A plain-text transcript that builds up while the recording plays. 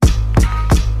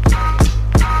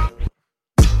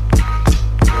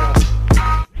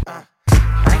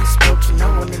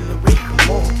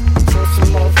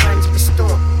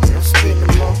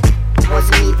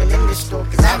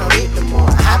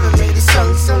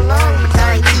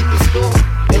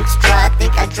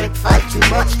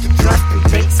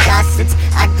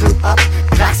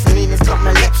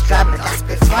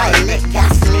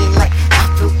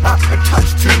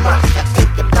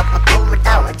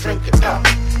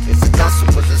us,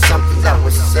 or was it something that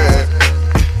was said?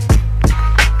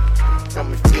 Got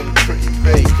me feeling pretty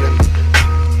vacant.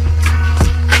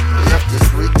 Left us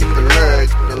weak in the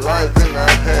legs, but alive in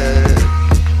our head.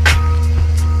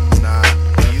 Nah,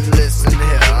 you listen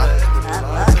here.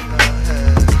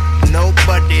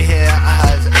 Nobody here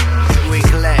has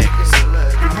weak legs.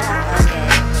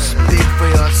 Speak for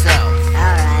yourself.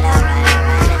 Alright.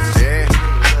 Yeah,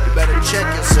 you better check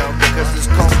yourself because there's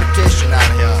competition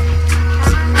out here.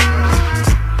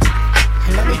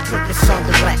 Let me put this on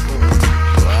the record.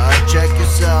 Well, check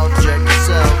yourself.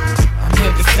 I'm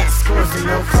here to set scores and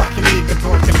no fucking need the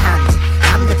broken handle.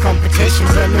 I'm the competition,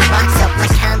 burning wax up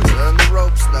like candles. Learn the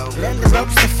ropes though. Learn the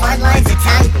ropes, the fine lines are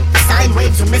tangled. The sine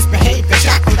waves will misbehave, they're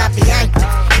shackled at the ankles.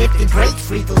 If they break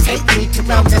free, they'll take me to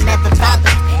realms I never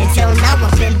fathomed. Until now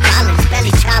I've been balanced,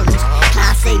 belly challenged.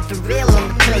 Class A for real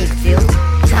on the playing field.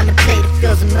 Trying to play the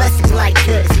fields and mercy like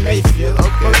Curtis Mayfield.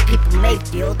 Most people may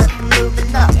feel that they're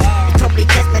moving up. It's probably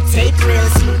cause my tape real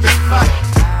smooth as fuck.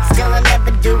 Still I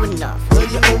never do enough. Well,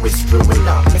 you're always screwing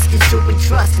up. Misconstruing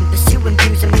trust and pursuing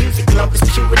views and music lovers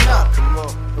chewing up.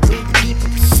 But we the people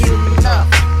consume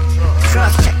enough.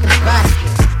 Trust, check the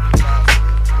basket.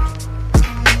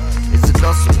 Is it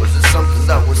us, or was it something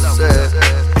that was said?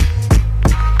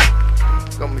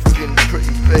 Got me feeling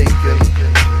pretty vacant.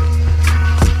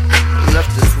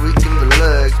 Left us weak in the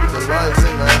legs, but alive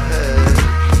in our head.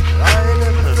 I ain't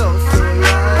never felt so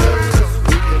alive. Just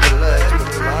weak in the legs,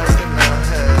 but alive in our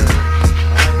head.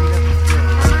 I ain't never felt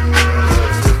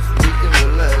just weak in the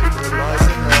legs, but alive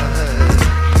in our head.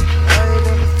 I ain't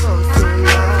never felt so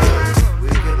alive. Just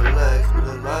weak in the legs, but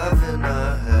alive in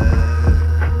our head.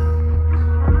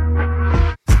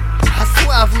 I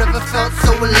swear I've never felt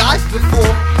so alive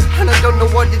before. And I don't know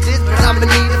what it is, but I'ma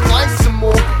need to find some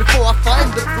more before I find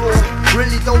the floor.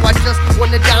 Really though, I just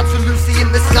wanna dance with Lucy in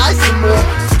the sky some more.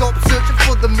 Stop searching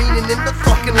for the meaning in the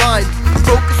fucking line.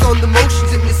 Focus on the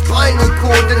motions in your spinal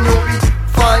cord and you'll be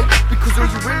fine. Because all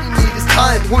you really need is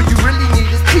time. All you really need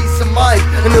is peace of mind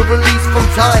and a release from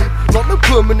time. Not no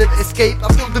permanent escape. I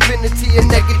feel divinity and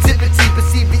negativity,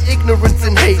 perceive the ignorance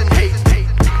and hate.